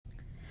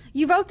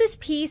You wrote this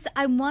piece.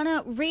 I want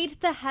to read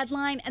the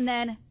headline and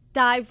then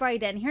dive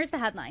right in. Here's the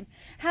headline: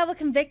 How a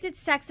convicted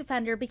sex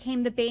offender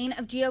became the bane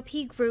of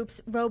GOP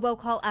groups'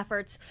 robocall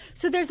efforts.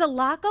 So there's a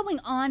lot going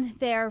on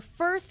there.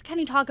 First, can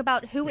you talk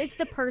about who is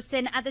the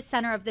person at the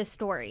center of this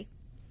story?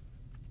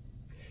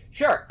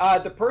 Sure.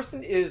 The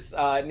person is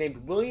named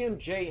William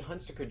J.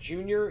 Hunsaker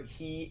Jr.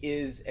 He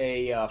is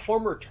a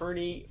former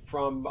attorney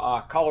from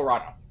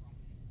Colorado.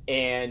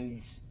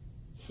 And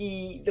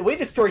the way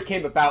the story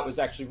came about was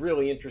actually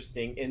really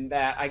interesting in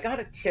that I got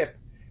a tip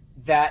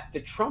that the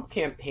Trump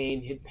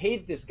campaign had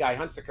paid this guy,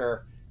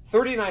 Hunsaker,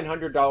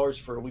 $3,900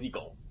 for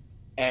legal.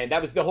 And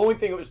that was the only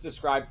thing it was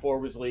described for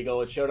was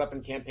legal. It showed up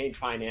in campaign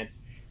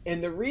finance.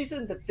 And the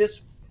reason that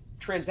this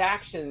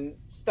transaction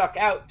stuck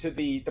out to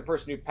the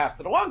person who passed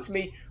it along to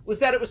me was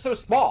that it was so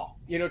small.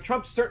 You know,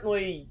 Trump's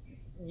certainly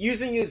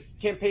using his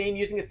campaign,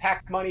 using his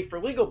PAC money for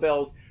legal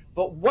bills,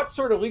 but what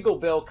sort of legal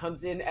bill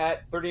comes in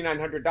at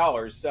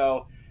 $3,900?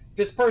 So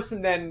this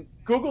person then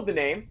Googled the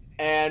name,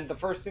 and the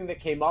first thing that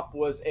came up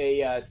was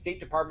a State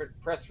Department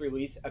press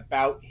release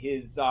about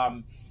his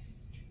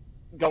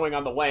going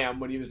on the lam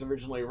when he was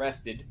originally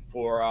arrested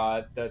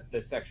for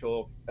the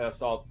sexual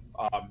assault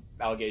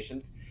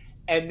allegations.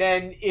 And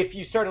then if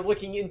you started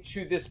looking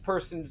into this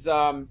person's,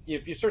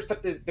 if you searched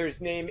up their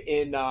name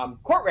in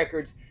court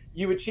records,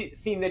 you would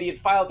seen that he had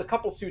filed a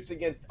couple suits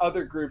against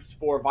other groups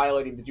for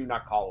violating the do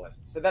not call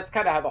list. So that's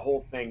kind of how the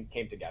whole thing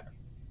came together.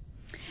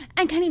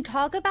 And can you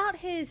talk about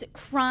his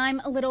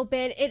crime a little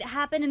bit? It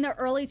happened in the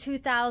early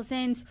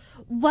 2000s.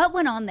 What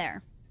went on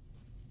there?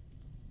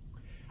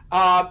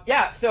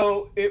 Yeah,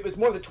 so it was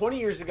more than 20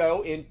 years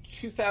ago. In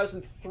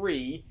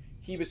 2003,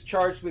 he was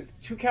charged with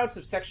 2 counts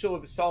of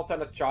sexual assault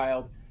on a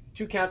child,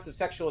 2 counts of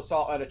sexual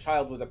assault on a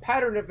child with a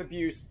pattern of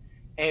abuse,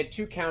 and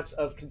 2 counts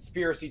of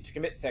conspiracy to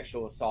commit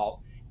sexual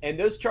assault. And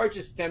those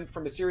charges stemmed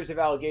from a series of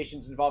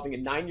allegations involving a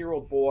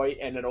 9-year-old boy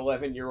and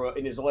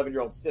his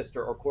 11-year-old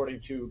sister,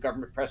 according to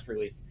government press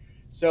release.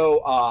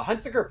 So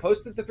Hunsaker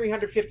posted the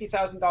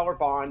 $350,000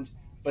 bond,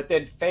 but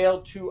then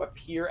failed to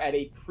appear at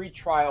a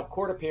pretrial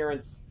court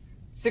appearance.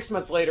 6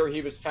 months later,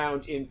 he was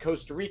found in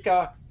Costa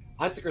Rica.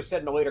 Hunsaker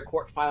said in a later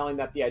court filing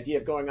that the idea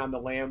of going on the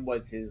lam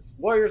was his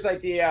lawyer's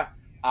idea.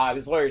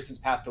 His lawyer has since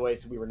passed away,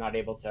 so we were not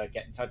able to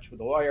get in touch with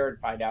the lawyer and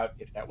find out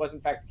if that was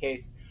in fact the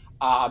case.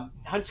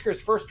 Hunsaker's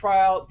first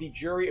trial, the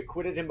jury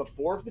acquitted him of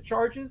 4 of the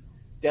charges,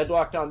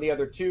 deadlocked on the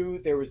other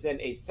 2. There was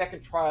then a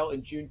second trial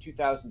in June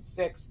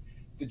 2006.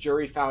 The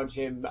jury found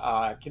him,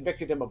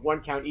 convicted him of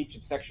 1 count each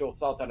of sexual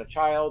assault on a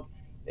child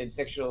and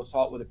sexual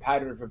assault with a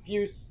pattern of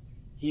abuse.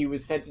 He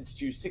was sentenced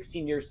to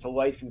 16 years to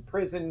life in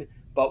prison,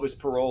 but was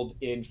paroled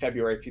in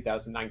February of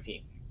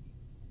 2019.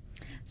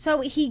 So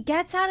he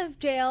gets out of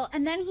jail,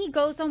 and then he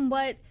goes on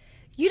what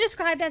you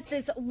described as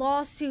this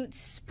lawsuit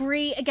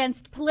spree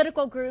against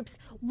political groups.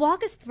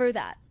 Walk us through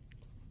that.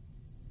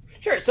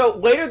 Sure. So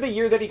later the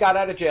year that he got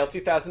out of jail,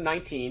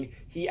 2019,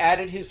 he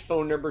added his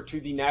phone number to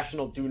the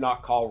National Do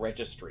Not Call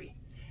Registry.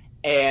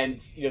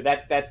 And, you know,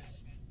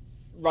 that's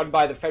run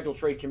by the Federal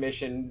Trade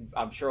Commission.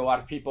 I'm sure a lot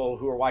of people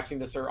who are watching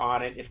this are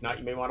on it. If not,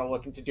 you may want to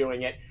look into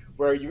doing it,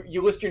 where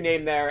you list your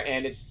name there,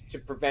 and it's to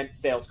prevent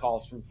sales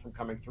calls from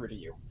coming through to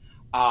you.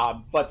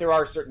 But there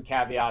are certain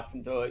caveats,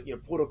 and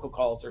political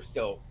calls are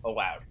still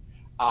allowed.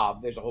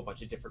 There's a whole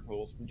bunch of different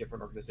rules from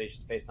different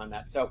organizations based on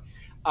that. So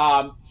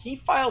he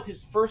filed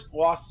his first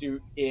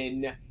lawsuit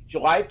in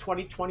July of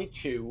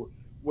 2022,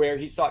 where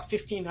he sought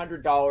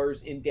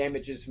 $1,500 in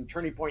damages from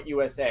Turning Point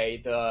USA,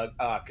 the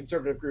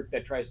conservative group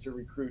that tries to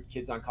recruit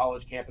kids on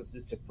college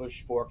campuses to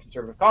push for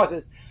conservative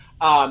causes.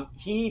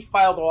 He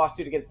filed a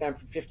lawsuit against them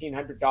for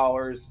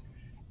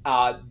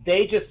 $1,500.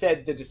 They just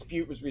said the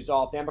dispute was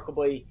resolved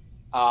amicably.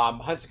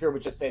 Hunsaker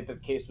would just say that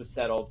the case was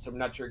settled, so I'm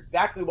not sure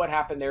exactly what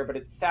happened there, but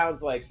it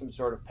sounds like some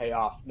sort of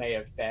payoff may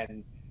have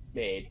been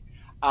made.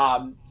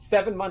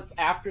 7 months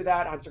after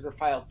that, Hunsaker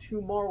filed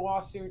 2 more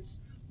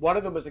lawsuits. One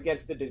of them was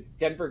against the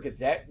Denver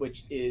Gazette,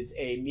 which is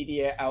a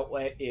media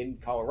outlet in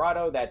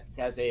Colorado that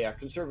has a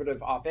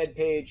conservative op-ed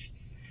page.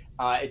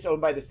 It's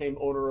owned by the same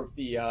owner of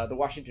the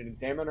Washington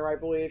Examiner, I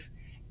believe.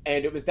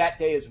 And it was that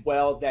day as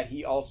well that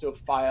he also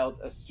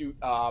filed a suit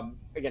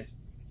against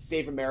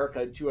Save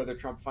America and 2 other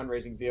Trump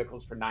fundraising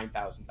vehicles for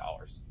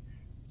 $9,000.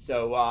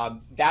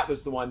 So that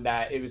was the one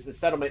that it was the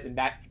settlement, and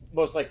that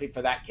most likely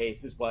for that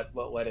case is what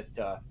led us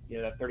to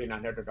that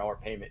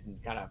 $3,900 payment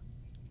and kind of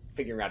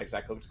figuring out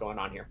exactly what's going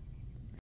on here.